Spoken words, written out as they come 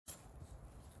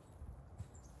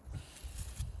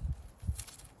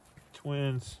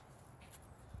Twins.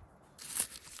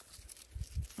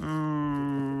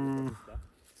 Oh.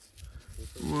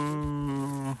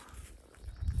 Whoa.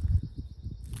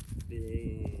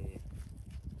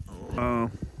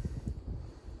 Oh.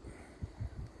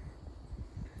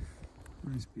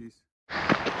 Nice piece.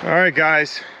 All right,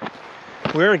 guys.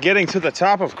 We're getting to the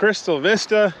top of Crystal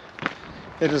Vista.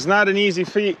 It is not an easy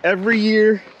feat every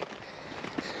year,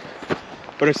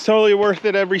 but it's totally worth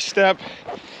it every step.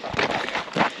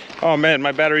 Oh man,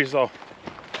 my battery's low.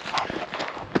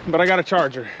 But I got a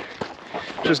charger,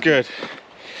 which is good.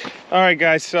 All right,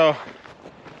 guys, so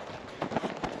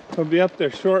we'll be up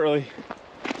there shortly.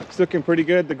 It's looking pretty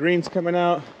good. The green's coming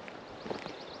out.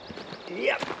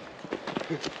 Yep.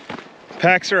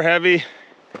 Packs are heavy,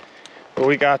 but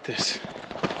we got this.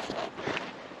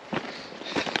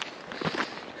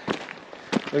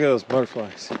 Look at those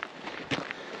butterflies.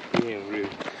 Yeah,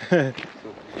 really.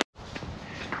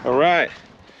 All right,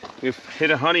 we've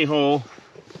hit a honey hole.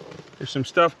 There's some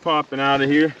stuff popping out of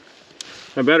here.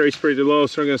 My battery's pretty low,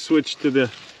 so I'm gonna switch to the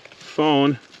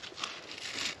phone.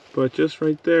 But just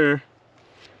right there,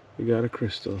 we got a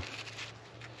crystal.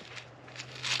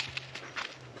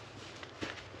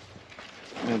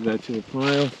 Add that to the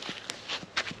pile.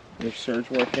 There's surge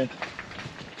working.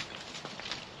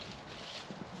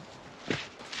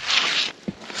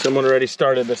 Someone already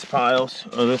started this pile,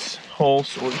 or this hole,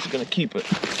 so we're just gonna keep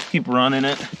running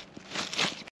it.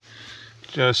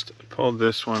 Just pulled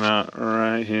this one out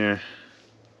right here.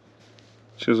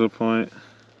 Chisel point.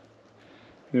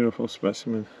 Beautiful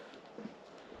specimen.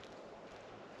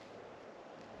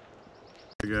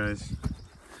 Hey guys,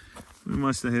 we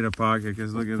must have hit a pocket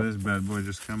because look at this bad boy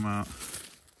just come out.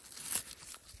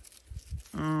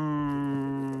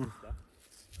 Oh.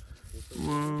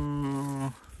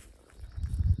 Whoa.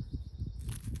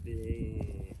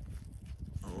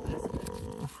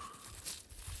 Oh.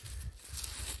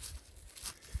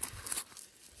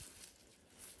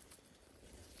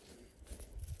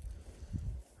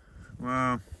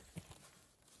 Wow.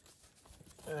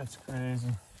 That's crazy.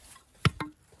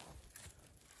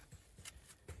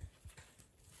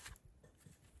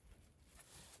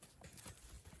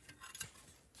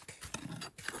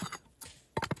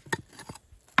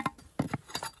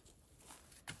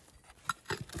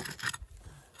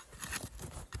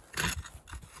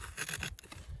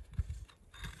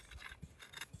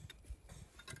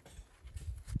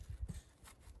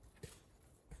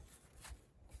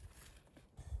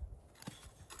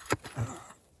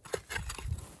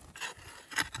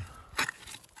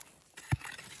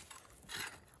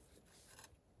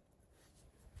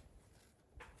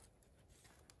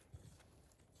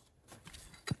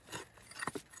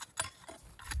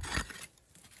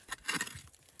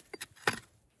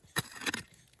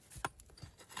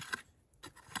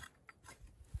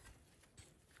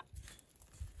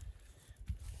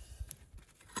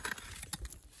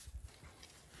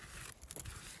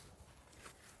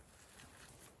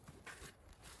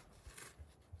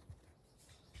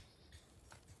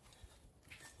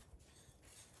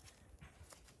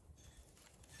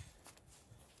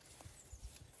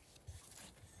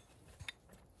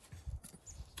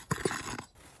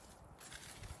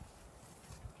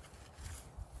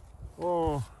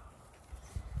 Whoa.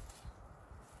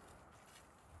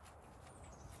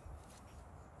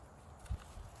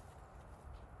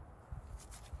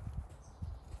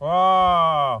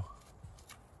 Wow.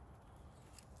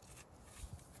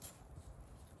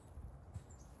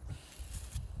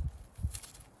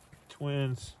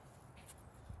 Twins.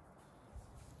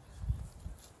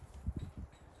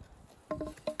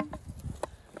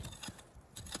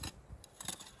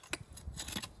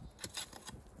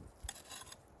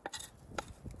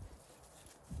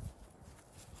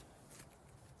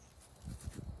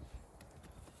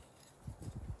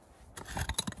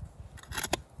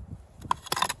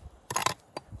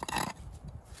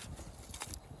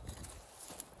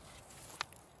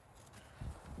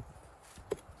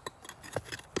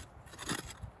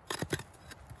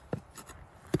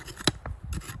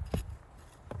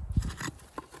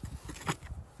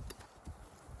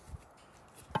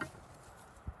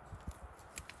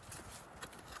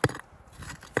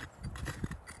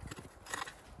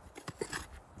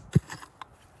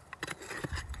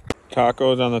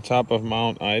 Tacos on the top of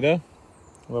Mount Ida.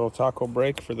 A little taco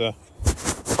break for the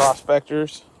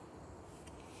prospectors.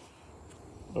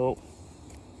 Oh,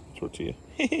 tortilla.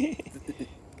 Do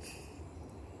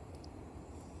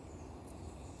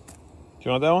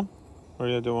you want that one? Or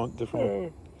do you want a different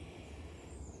one?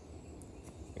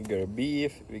 We got a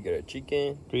beef, we got a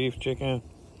chicken. Beef, chicken,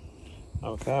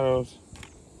 avocados.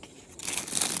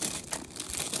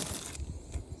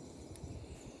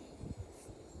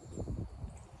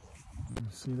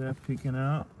 See that peeking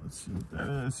out? Let's see what that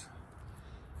is.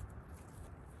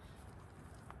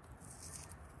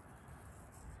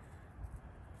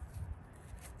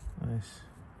 Nice.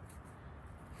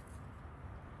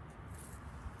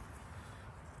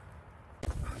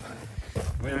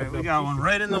 All right, we got one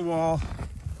right in the wall.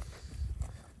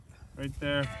 Right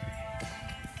there.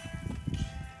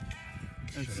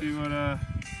 Let's see what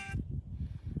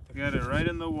we got it right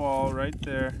in the wall, right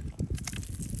there.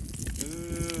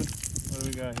 Ooh, what do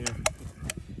we got here?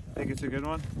 Think it's a good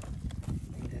one?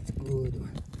 That's good.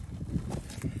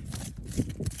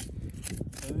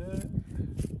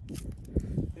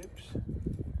 Oops.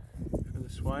 For the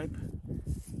swipe.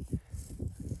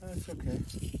 That's okay.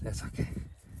 That's okay.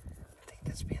 I think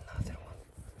that's be another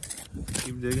one.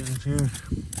 Keep digging in here.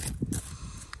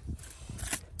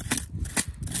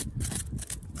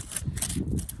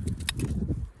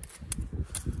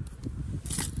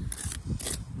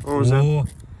 What was that?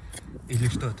 Или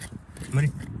что-то.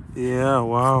 Смотри. Yeah,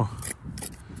 wow.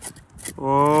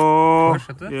 Oh, Хочешь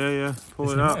это? yeah. Pull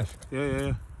Ты it out. снимаешь?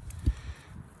 Yeah.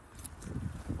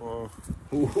 Whoa.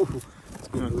 It's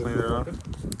Gonna clean it up.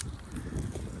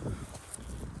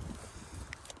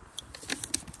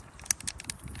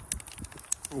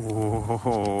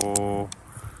 Whoa.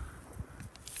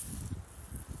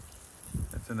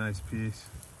 That's a nice piece.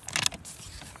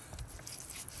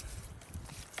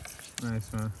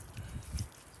 Nice, man.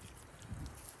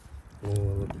 Oh,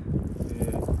 look.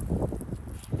 Yeah.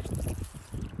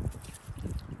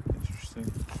 Interesting.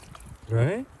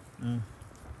 Right? Yeah.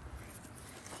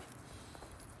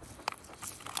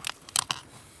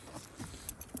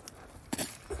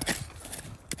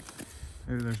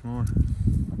 Maybe there's more.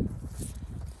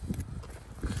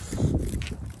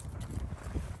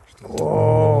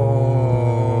 Oh.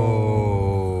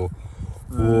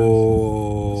 Nice.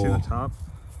 Whoa. See the top?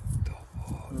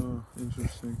 Oh,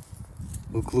 interesting.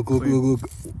 Look.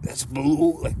 That's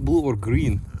blue, like blue or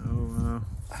green. Oh, wow.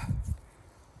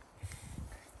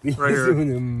 This Right is here.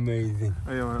 amazing.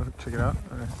 Oh, you want to check it out?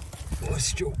 Okay.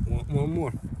 Let's do one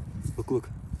more. Look.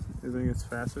 You think it's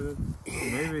faceted?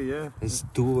 Maybe, yeah. It's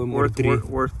 2 or 3.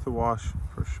 Worth the wash,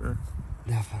 for sure.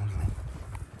 Definitely.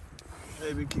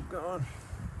 Maybe keep going.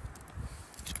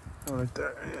 Oh, right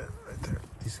there. Yeah, right there.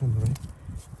 This one, right?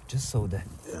 Just saw that.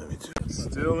 Yeah, me too.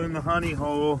 Still in the honey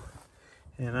hole.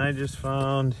 And I just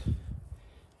found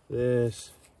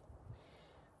this.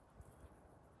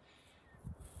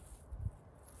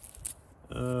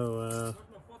 Oh, wow.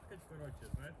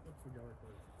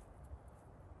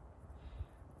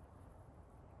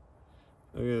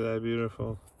 Look at that,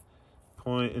 beautiful.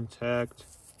 Point intact.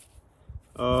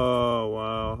 Oh,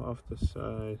 wow. Off the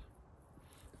side.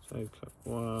 Side cut.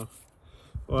 Wow.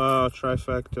 Wow,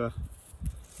 trifecta.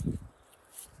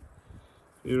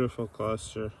 Beautiful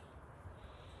cluster.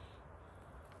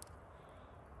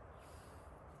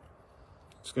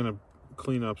 It's gonna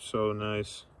clean up so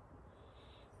nice.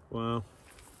 Wow.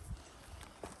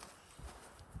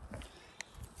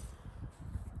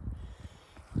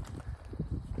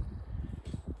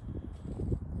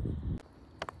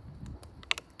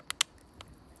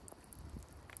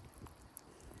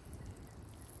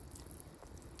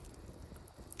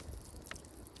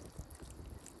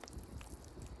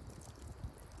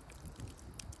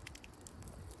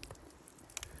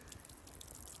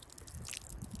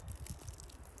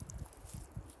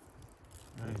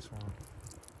 Nice one.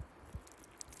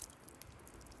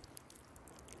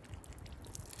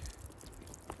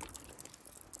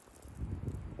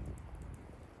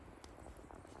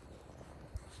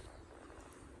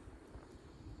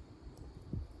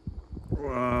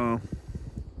 Wow.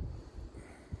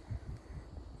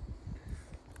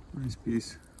 Nice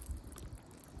piece.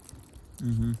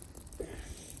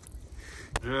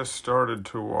 Just started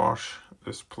to wash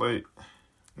this plate.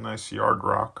 Nice yard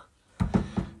rock.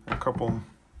 A couple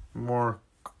more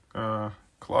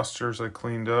clusters I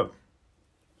cleaned up.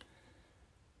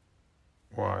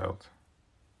 Wild.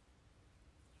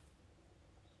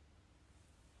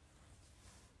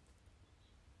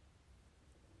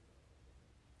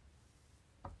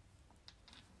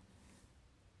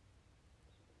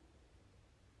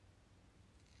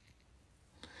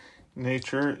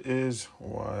 Nature is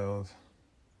wild.